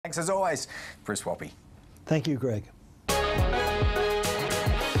Thanks as always, Chris Whoppy. Thank you, Greg.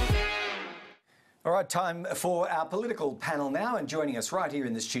 All right, time for our political panel now, and joining us right here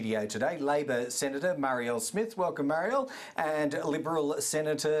in the studio today, Labor Senator Marielle Smith. Welcome, Marielle. And Liberal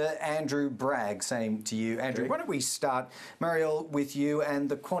Senator Andrew Bragg. Same to you, Andrew. Why don't we start, Marielle, with you and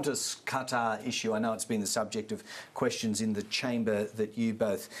the Qantas Qatar issue. I know it's been the subject of questions in the chamber that you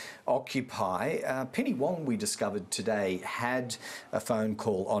both occupy. Penny Wong, we discovered today, had a phone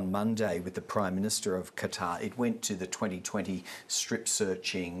call on Monday with the Prime Minister of Qatar. It went to the 2020 strip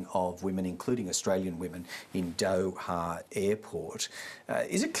searching of women, including Australian women, in Doha Airport.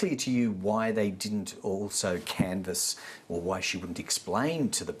 Is it clear to you why they didn't also canvass, or why she wouldn't explain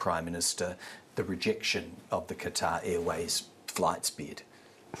to the Prime Minister the rejection of the Qatar Airways flights bid?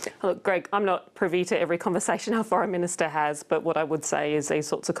 Look, Greg, I'm not privy to every conversation our Foreign Minister has, but what I would say is these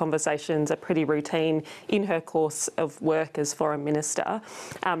sorts of conversations are pretty routine in her course of work as Foreign Minister.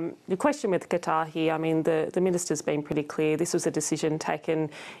 The question with Qatar here, I mean, the Minister's been pretty clear. This was a decision taken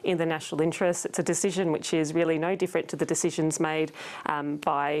in the national interest. It's a decision which is really no different to the decisions made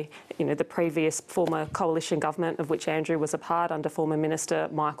by, the previous former coalition government of which Andrew was a part under former Minister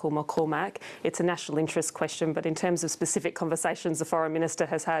Michael McCormack. It's a national interest question, but in terms of specific conversations the Foreign Minister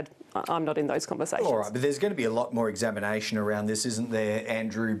has had, I'm not in those conversations. All right, but there's going to be a lot more examination around this, isn't there,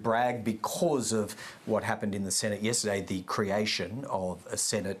 Andrew Bragg, because of what happened in the Senate yesterday, the creation of a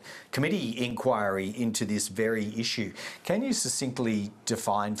Senate committee inquiry into this very issue. Can you succinctly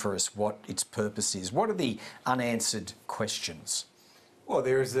define for us what its purpose is? What are the unanswered questions? Well,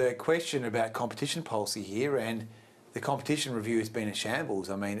 there is a question about competition policy here, and the competition review has been a shambles.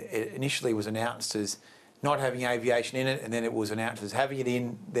 I mean, it initially was announced as not having aviation in it, and then it was announced as having it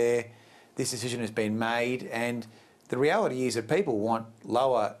in there. This decision has been made, and the reality is that people want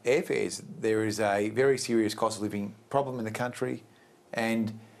lower airfares. There is a very serious cost of living problem in the country,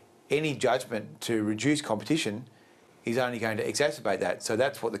 and any judgment to reduce competition is only going to exacerbate that. So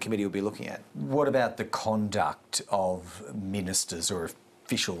that's what the committee will be looking at. What about the conduct of ministers or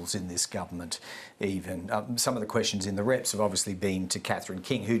officials in this government even? Some of the questions in the reps have obviously been to Catherine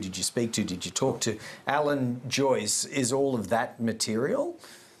King. Who did you speak to? Did you talk to Alan Joyce? Is all of that material?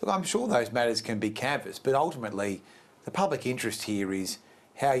 Look, I'm sure those matters can be canvassed, but ultimately the public interest here is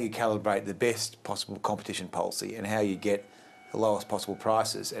how you calibrate the best possible competition policy and how you get the lowest possible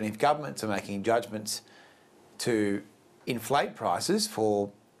prices. And if governments are making judgments to inflate prices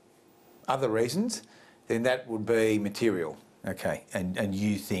for other reasons, then that would be material. Okay, and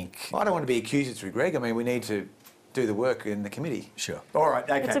you think... I don't want to be accusatory, Greg. I mean, we need to do the work in the committee. Sure. All right,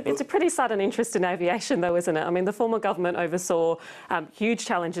 okay. It's a pretty sudden interest in aviation, though, isn't it? I mean, the former government oversaw huge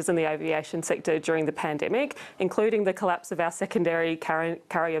challenges in the aviation sector during the pandemic, including the collapse of our secondary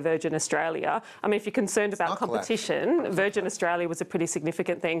carrier, Virgin Australia. I mean, if you're concerned about competition, Virgin Australia was a pretty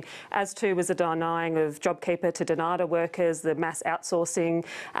significant thing, as too was the denying of JobKeeper to Donata workers, the mass outsourcing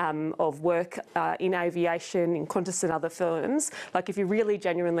of work in aviation, in Qantas and other firms. Like, if you're really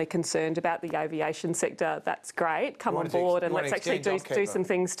genuinely concerned about the aviation sector, that's great. Come on board and let's actually do some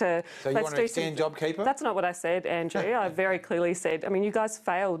things to... So you want to extend JobKeeper? That's not what I said, Andrew. I very clearly said, I mean, you guys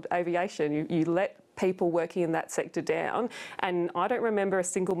failed aviation. You let people working in that sector down, and I don't remember a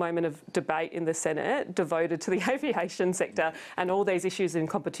single moment of debate in the Senate devoted to the aviation sector and all these issues in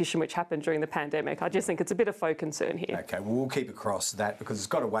competition which happened during the pandemic. I just think it's a bit of faux concern here. Okay, well, we'll keep across that because it's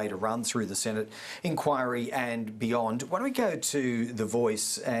got a way to run through the Senate inquiry and beyond. Why don't we go to The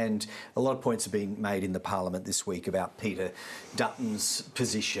Voice? And a lot of points have been made in the Parliament this week about Peter Dutton's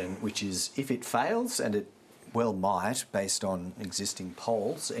position, which is if it fails, and it well might, based on existing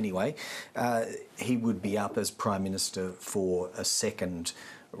polls anyway, he would be up as Prime Minister for a second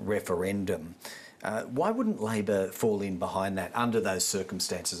referendum. Why wouldn't Labor fall in behind that under those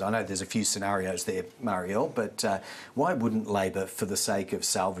circumstances? I know there's a few scenarios there, Marielle, but why wouldn't Labor, for the sake of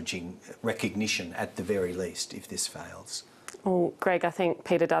salvaging recognition at the very least, if this fails? Well, Greg, I think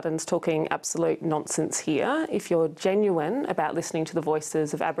Peter Dutton's talking absolute nonsense here. If you're genuine about listening to the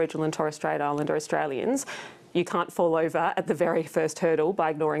voices of Aboriginal and Torres Strait Islander Australians, you can't fall over at the very first hurdle by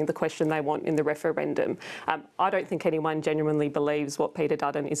ignoring the question they want in the referendum. I don't think anyone genuinely believes what Peter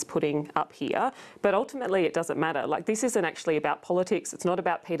Dutton is putting up here, but ultimately it doesn't matter. Like, this isn't actually about politics. It's not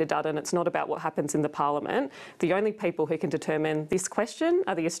about Peter Dutton. It's not about what happens in the Parliament. The only people who can determine this question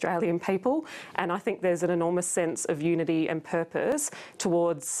are the Australian people, and I think there's an enormous sense of unity and purpose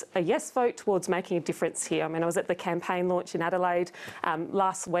towards a yes vote, towards making a difference here. I mean, I was at the campaign launch in Adelaide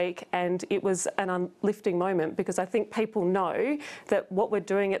last week, and it was an uplifting moment moment, because I think people know that what we're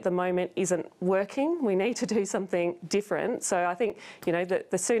doing at the moment isn't working. We need to do something different. So I think, you know,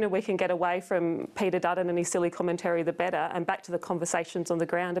 the sooner we can get away from Peter Dutton and his silly commentary, the better, and back to the conversations on the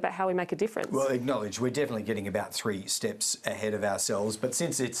ground about how we make a difference. Well, acknowledge we're definitely getting about 3 steps ahead of ourselves, but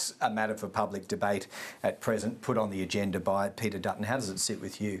since it's a matter for public debate at present, put on the agenda by Peter Dutton, how does it sit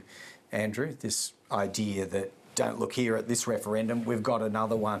with you, Andrew, this idea that don't look here at this referendum, we've got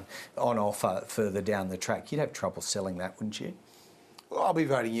another one on offer further down the track? You'd have trouble selling that, wouldn't you? Well, I'll be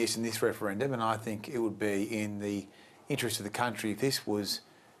voting yes in this referendum, and I think it would be in the interest of the country if this was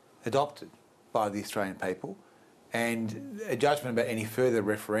adopted by the Australian people, and a judgment about any further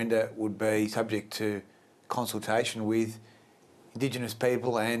referenda would be subject to consultation with Indigenous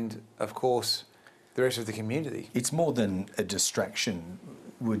people and, of course, the rest of the community. It's more than a distraction,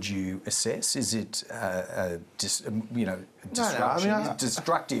 would you assess? Is it disruption,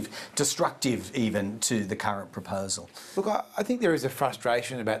 destructive even to the current proposal? Look, I think there is a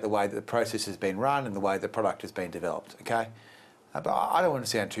frustration about the way that the process has been run and the way the product has been developed, okay? But I don't want to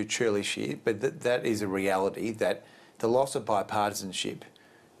sound too churlish here, but that is a reality, that the loss of bipartisanship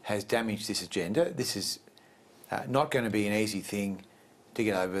has damaged this agenda. This is not going to be an easy thing to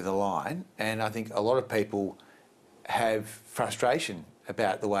get over the line, and I think a lot of people have frustration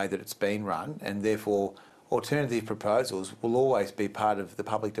about the way that it's been run, and therefore alternative proposals will always be part of the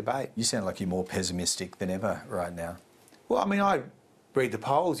public debate. You sound like you're more pessimistic than ever right now. Well, I mean, I read the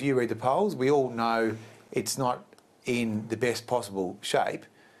polls, you read the polls, we all know it's not in the best possible shape,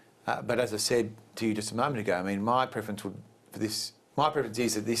 but as I said to you just a moment ago, I mean, my preference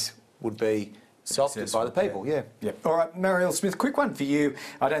is that this would be adopted by the people, yeah. All right, Marielle Smith, quick one for you.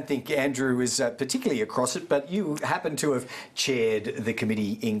 I don't think Andrew is particularly across it, but you happen to have chaired the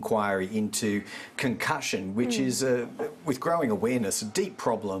committee inquiry into concussion, which is, with growing awareness, a deep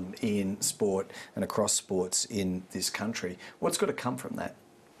problem in sport and across sports in this country. What's got to come from that?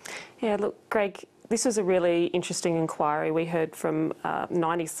 Yeah, look, Greg, this was a really interesting inquiry. We heard from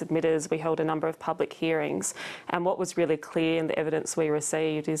 90 submitters. We held a number of public hearings. And what was really clear in the evidence we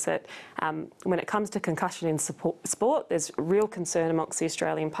received is that when it comes to concussion in sport, there's real concern amongst the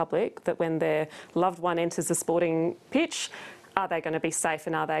Australian public that when their loved one enters the sporting pitch, are they going to be safe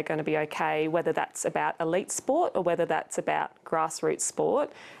and are they going to be okay, whether that's about elite sport or whether that's about grassroots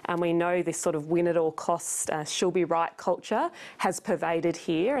sport. And we know this sort of win at all costs, she'll be right culture has pervaded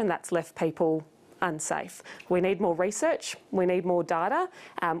here, and that's left people unsafe. We need more research, we need more data,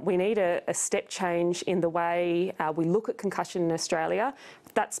 we need a step change in the way we look at concussion in Australia.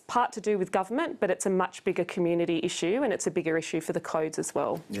 That's part to do with government, but it's a much bigger community issue, and it's a bigger issue for the codes as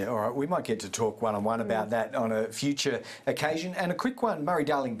well. Yeah, all right. We might get to talk one-on-one about that on a future occasion. And a quick one,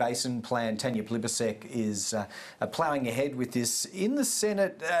 Murray-Darling Basin Plan, Tanya Plibersek is ploughing ahead with this. In the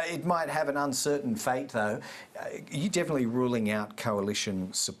Senate, it might have an uncertain fate, though. Are you definitely ruling out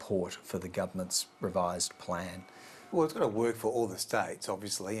coalition support for the government's revised plan? Well, it's got to work for all the states,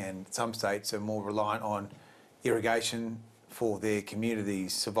 obviously, and some states are more reliant on irrigation for their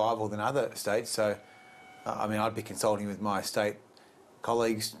community's survival than other states. So, I mean, I'd be consulting with my state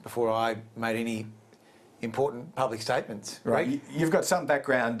colleagues before I made any important public statements. Right. You've got some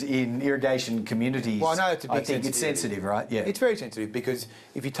background in irrigation communities. Well, I know it's a bit sensitive. It's sensitive, right? Yeah. It's very sensitive because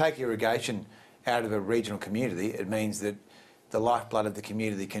if you take irrigation out of a regional community, it means that the lifeblood of the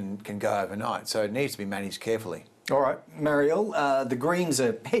community can go overnight. So it needs to be managed carefully. All right, Marielle, the Greens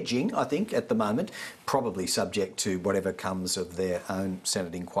are hedging, I think, at the moment, probably subject to whatever comes of their own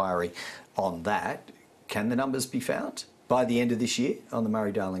Senate inquiry on that. Can the numbers be found by the end of this year on the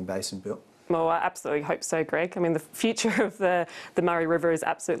Murray-Darling Basin bill? Well, I absolutely hope so, Greg. I mean, the future of the Murray River is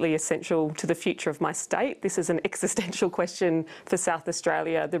absolutely essential to the future of my state. This is an existential question for South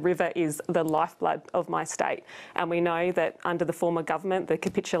Australia. The river is the lifeblood of my state. And we know that under the former government, the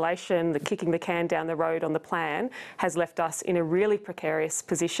capitulation, the kicking the can down the road on the plan has left us in a really precarious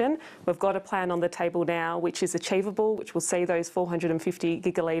position. We've got a plan on the table now which is achievable, which will see those 450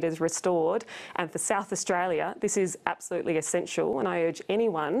 gigalitres restored. And for South Australia, this is absolutely essential. And I urge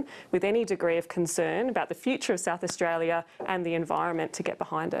anyone with any degree of concern about the future of South Australia and the environment to get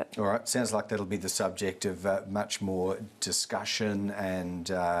behind it. All right, sounds like that'll be the subject of much more discussion and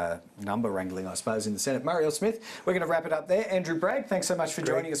number wrangling, I suppose, in the Senate. Marielle Smith, we're going to wrap it up there. Andrew Bragg, thanks so much for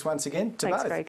joining us once again. Thanks, Greg.